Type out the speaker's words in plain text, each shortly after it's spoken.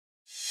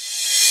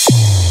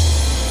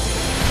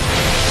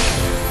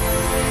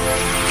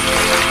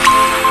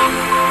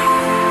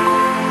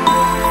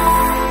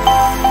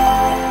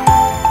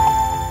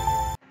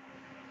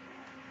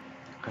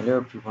Hello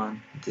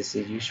everyone, this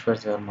is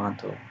Yushwar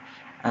Mato,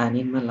 and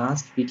in my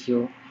last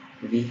video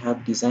we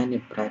have designed a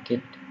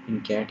bracket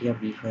in Catia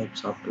V5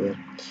 software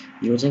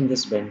using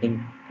this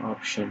bending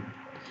option,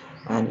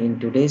 and in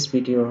today's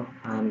video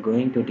I am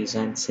going to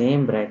design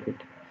same bracket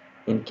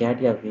in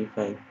Catia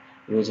V5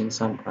 using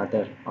some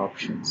other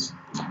options.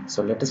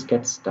 So let us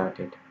get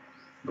started.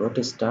 Go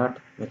to start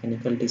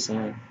mechanical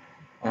design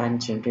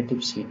and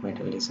generative sheet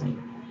metal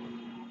design.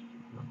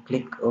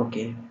 Click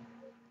OK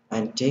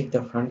and take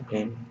the front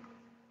plane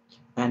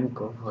and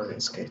go for a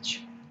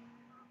sketch.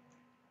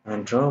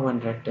 And draw one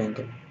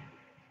rectangle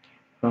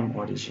from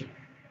origin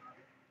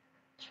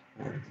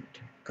and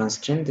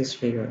constrain this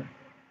figure.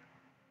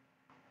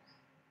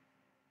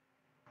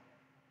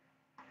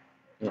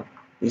 Yeah,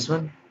 this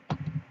one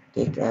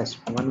take as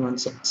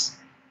 116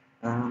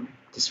 and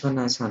this one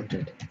as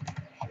 100.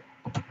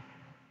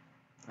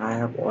 I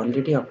have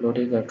already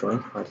uploaded a drawing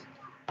file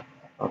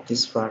of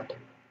this part,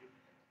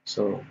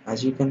 so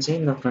as you can see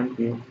in the front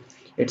view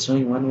it's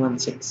showing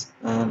 116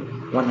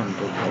 and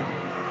 100.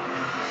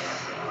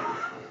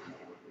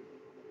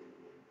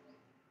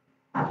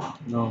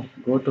 Now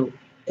go to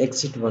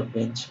exit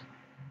workbench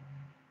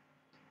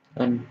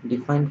and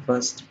define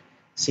first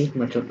sheet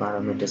metal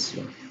parameters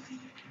here.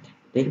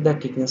 Take the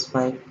thickness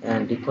 5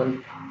 and default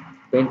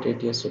bend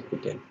radius should be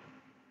 10.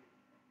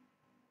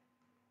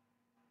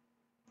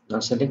 Now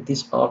select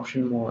this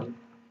option wall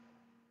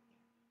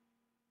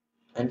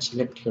and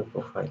select your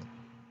profile.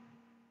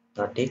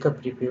 Now take a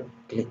preview,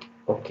 click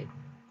OK.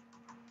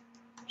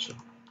 So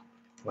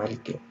while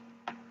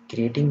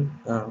creating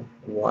a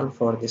wall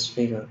for this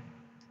figure,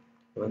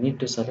 we need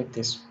to select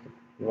this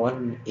wall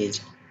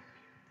edge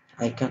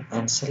icon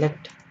and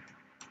select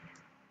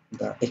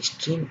the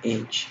extreme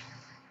edge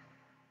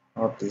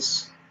of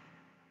this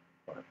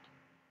part.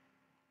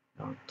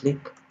 Now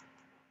click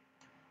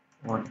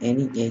on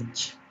any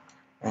edge,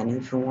 and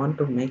if you want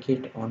to make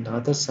it on the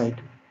other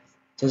side,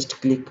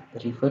 just click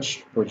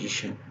reverse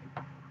position.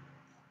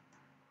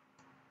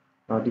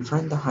 Now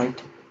define the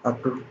height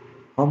up to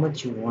how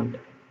much you want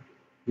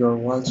your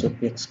wall should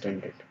be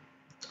extended.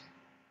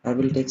 I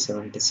will take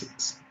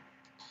 76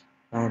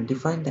 and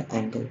define the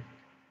angle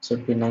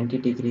should be 90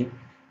 degree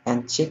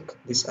and check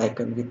this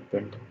icon with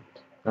bend.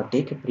 Now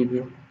take a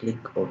preview,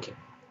 click OK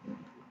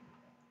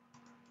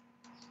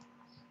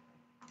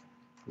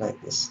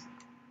like this.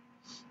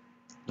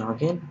 Now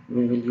again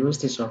we will use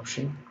this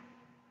option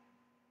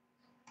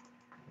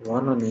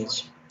wall on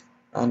edge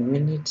and we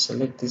need to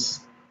select this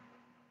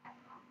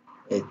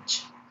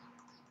edge.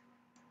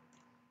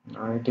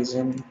 Now it is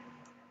in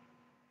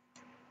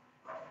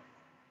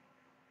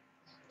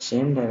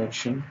same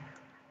direction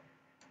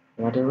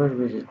whatever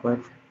we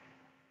require.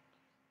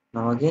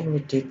 Now again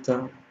we take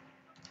the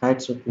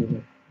height should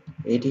be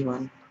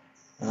 81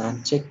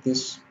 and check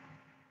this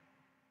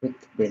with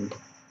bend.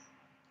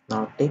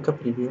 Now take a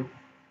preview,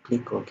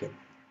 click OK.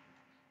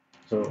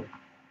 So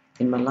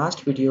in my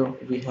last video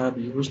we have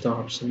used the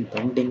option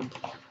bending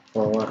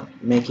for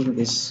making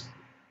these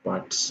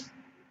parts,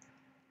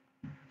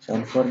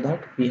 and for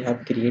that we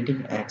have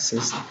creating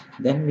axis,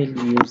 then we'll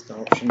use the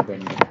option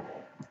bending.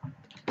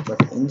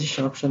 But in this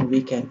option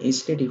we can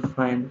easily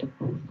define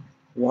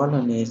wall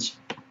and edge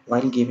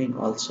while giving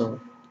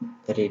also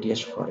the radius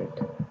for it.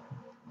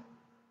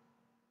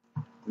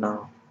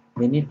 Now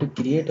we need to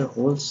create a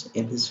holes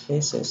in these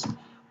faces.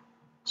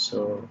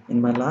 So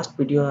in my last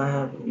video I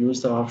have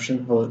used the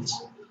option holes.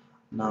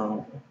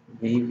 Now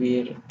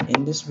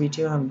in this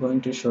video I'm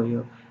going to show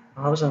you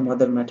how some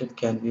other method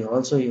can be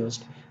also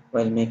used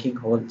while making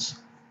holes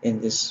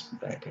in this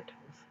bracket.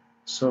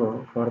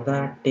 So for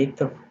that, take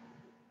the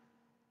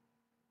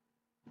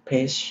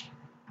page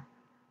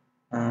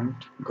and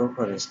go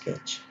for a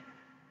sketch.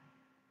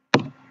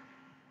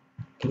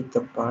 Click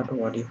the part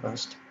body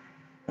first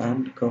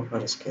and go for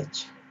a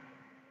sketch.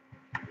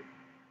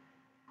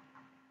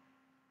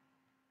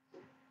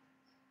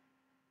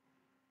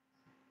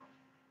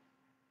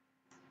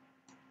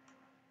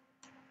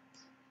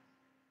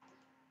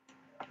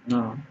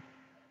 Now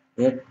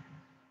here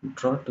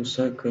draw to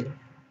circle.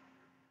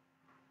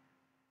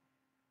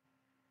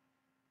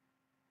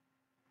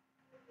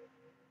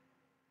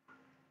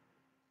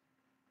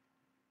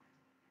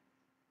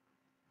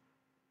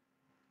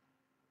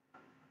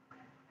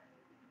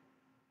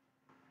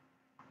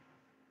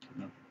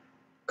 Now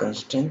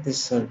constrain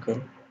this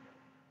circle.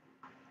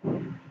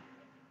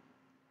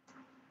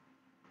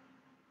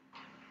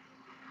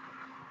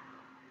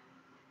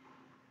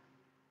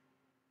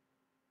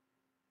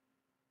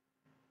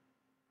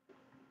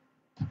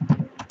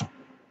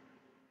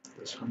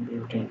 This one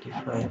will be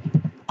 25.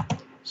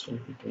 This will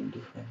be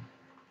 25.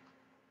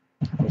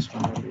 This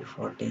one will be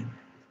 14.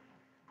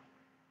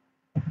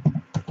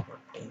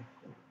 14.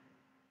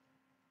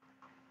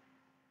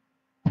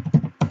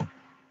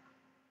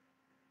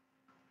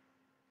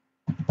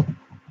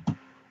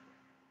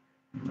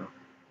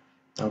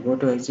 Now go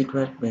to exit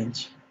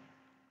workbench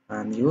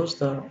and use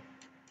the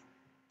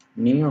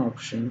new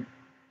option,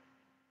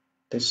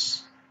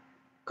 this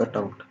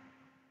cutout.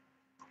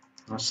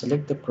 Now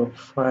select the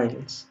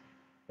profiles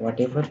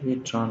whatever we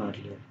drawn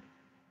earlier.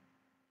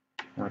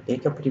 Now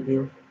take a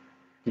preview,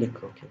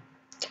 click OK.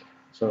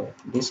 So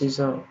this is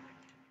a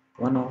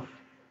one of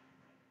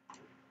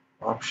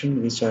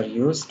option which are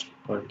used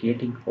for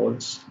creating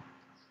holes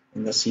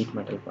in the sheet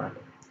metal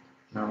part.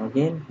 Now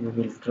again we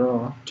will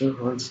draw two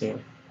holes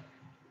here.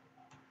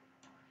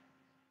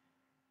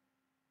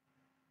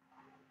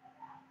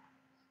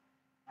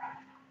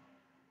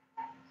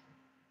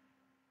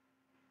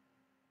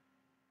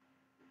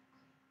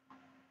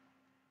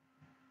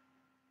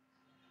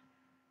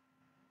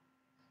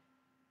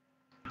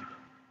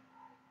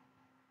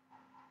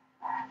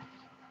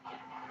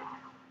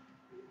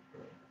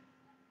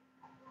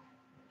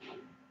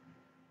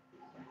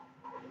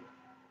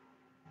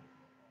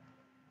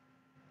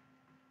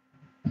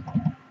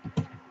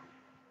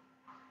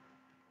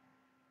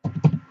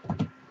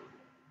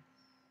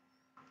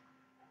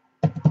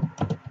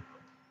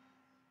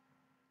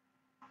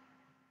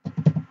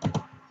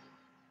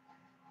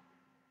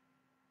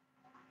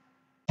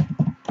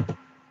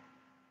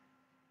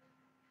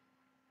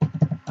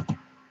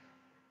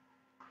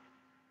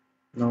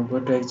 Now go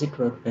to exit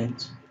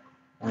workbench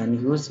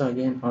and use the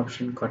again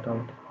option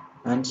cutout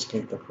and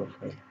select the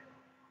profile.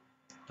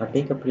 Now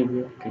take a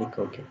preview, click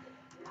OK.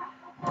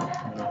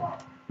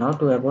 Now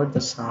to avoid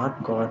the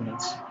sharp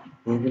corners,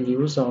 we will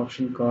use the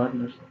option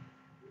corner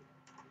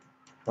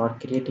for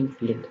creating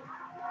fillet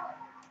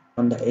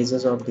on the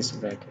edges of this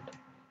bracket.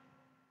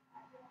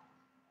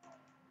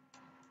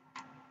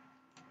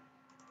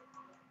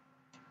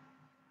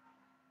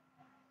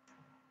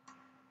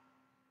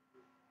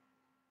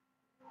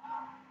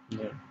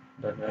 Yeah,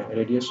 the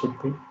radius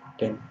should be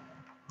 10.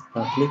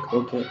 Now click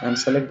OK and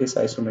select this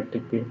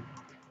isometric view.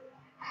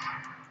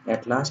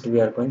 At last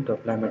we are going to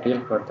apply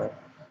material for that.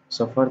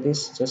 So for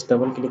this just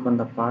double click on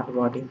the part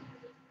body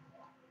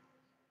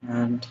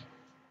and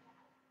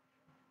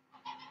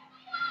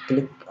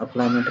click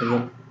apply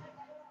material,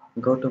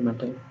 go to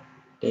metal,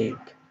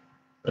 take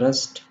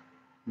brushed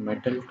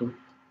metal tool.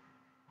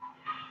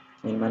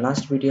 In my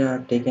last video I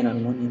have taken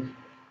aluminum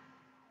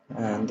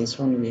and this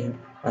one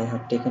I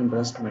have taken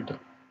brushed metal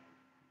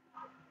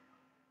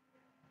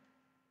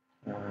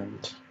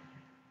and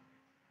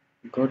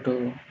go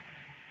to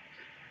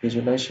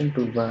visualization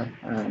toolbar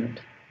and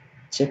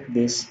check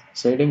this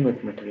shading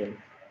with material.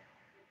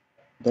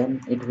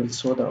 Then it will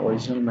show the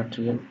original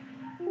material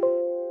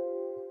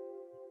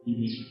we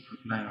will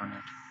apply on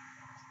it.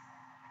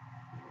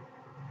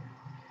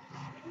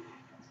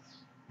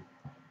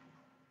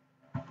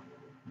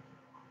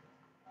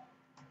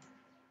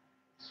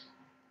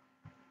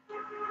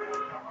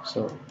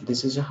 So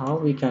this is how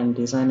we can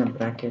design a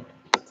bracket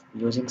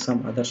using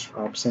some other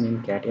option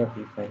in Catia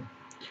V5.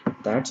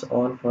 That's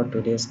all for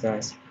today's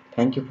guys.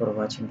 Thank you for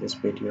watching this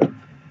video.